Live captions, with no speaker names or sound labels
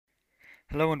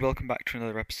Hello and welcome back to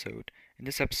another episode. In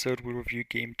this episode, we'll review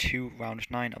Game 2, Round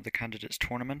 9 of the Candidates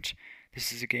Tournament.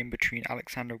 This is a game between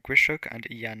Alexander Grishuk and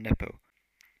Jan Nepo.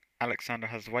 Alexander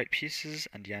has the white pieces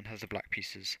and Jan has the black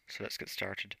pieces, so let's get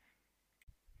started.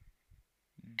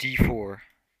 D4,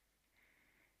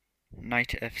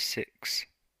 Knight F6,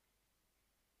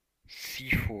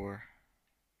 C4,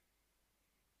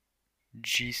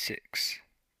 G6,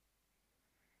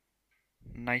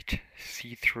 Knight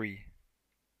C3,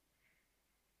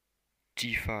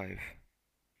 D5,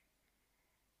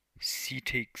 C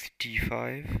takes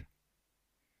D5,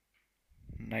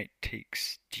 Knight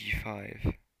takes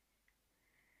D5,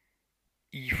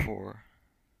 E4,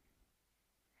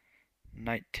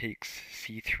 Knight takes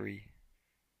C3,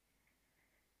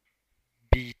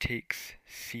 B takes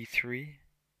C3,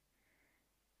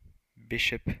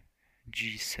 Bishop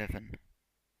G7,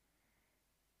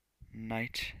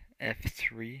 Knight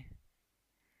F3,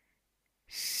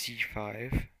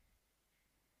 C5,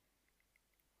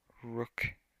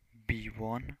 Rook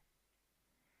B1,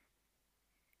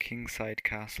 kingside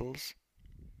castles,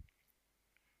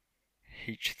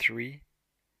 H3,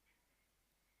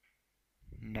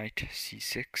 Knight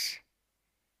C6,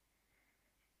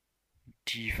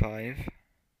 D5,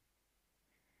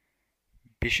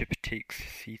 Bishop takes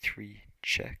C3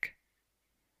 check,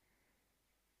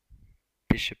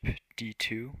 Bishop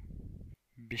D2,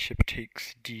 Bishop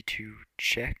takes D2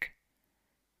 check,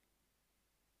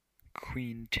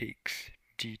 Queen takes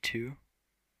D2,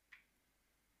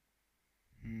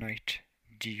 Knight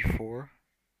D4,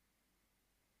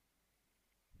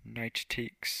 Knight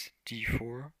takes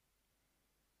D4,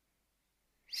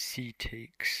 C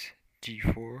takes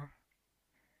D4,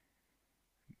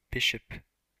 Bishop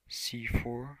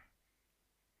C4,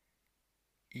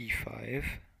 E5,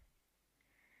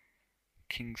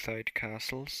 kingside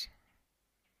castles,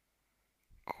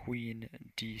 Queen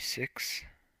D6,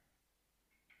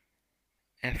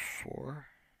 F4,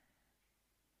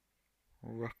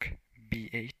 Rook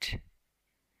B8,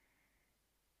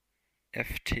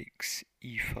 F takes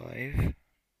E5,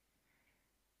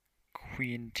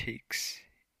 Queen takes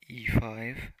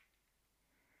E5,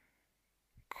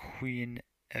 Queen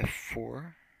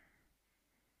F4,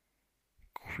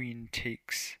 Queen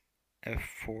takes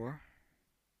F4,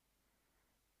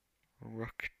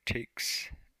 Rook takes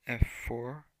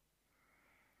F4,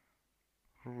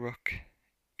 Rook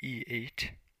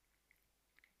E8,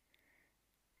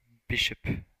 Bishop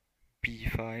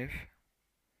B5,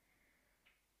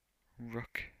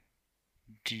 Rook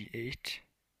D8,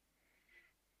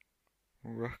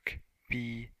 Rook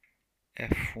B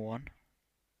F1,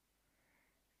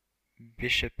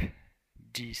 Bishop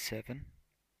D7,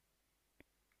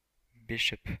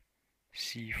 Bishop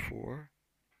C4,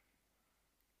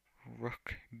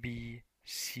 Rook B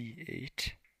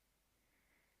C8,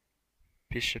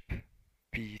 Bishop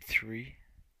B3,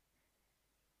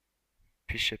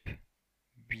 Bishop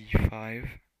B5,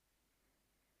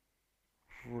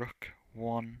 Rook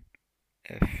 1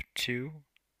 F2,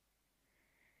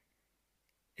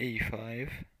 A5,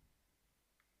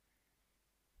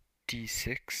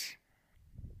 D6,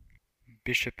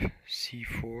 Bishop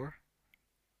C4,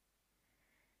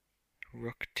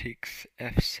 Rook takes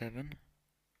F7,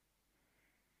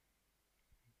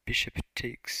 Bishop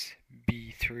takes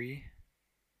B3,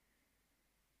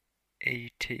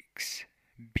 A takes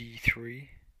B3,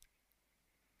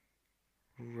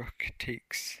 Rook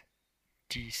takes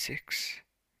D6,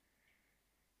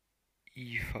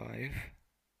 E5,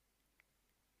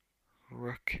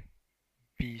 Rook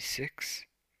B6,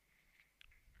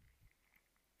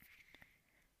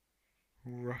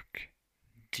 Rook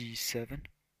D7,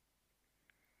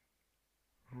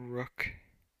 Rook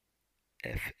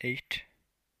F8,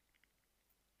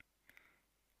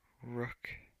 Rook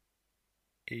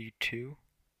A2,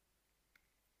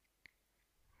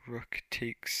 Rook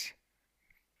takes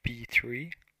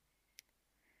B3,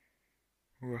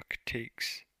 Rook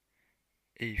takes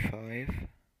A5,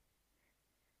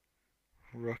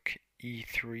 Rook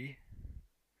E3,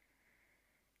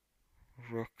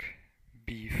 Rook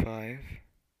B5,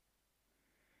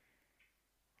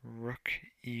 Rook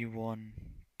E1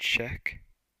 check,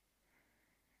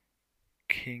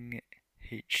 King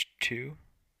H2,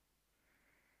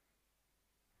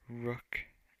 Rook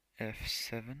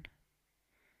F7,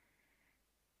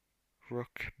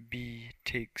 Rook B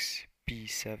takes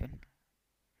B7,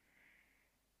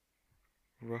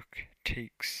 Rook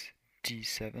takes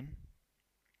D7,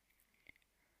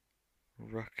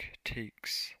 Rook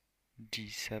takes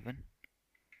D7,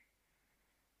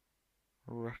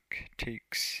 Rook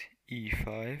takes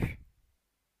E5,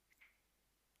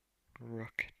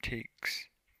 Rook takes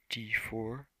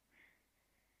D4,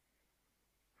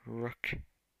 rook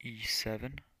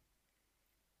e7,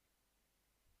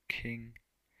 king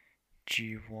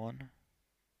g1,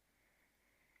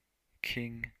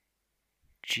 king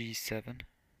g7,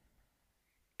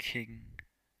 king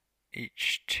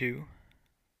h2,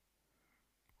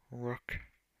 rook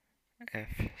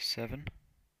f7,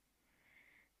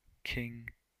 king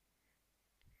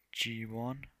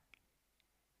g1,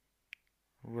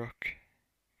 rook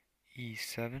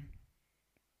e7,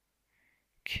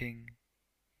 king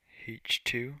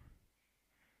h2,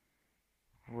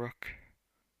 rook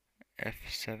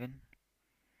f7,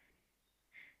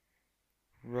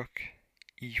 rook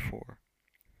e4.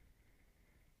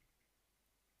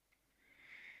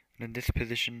 And in this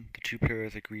position, the two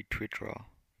players agreed to a draw.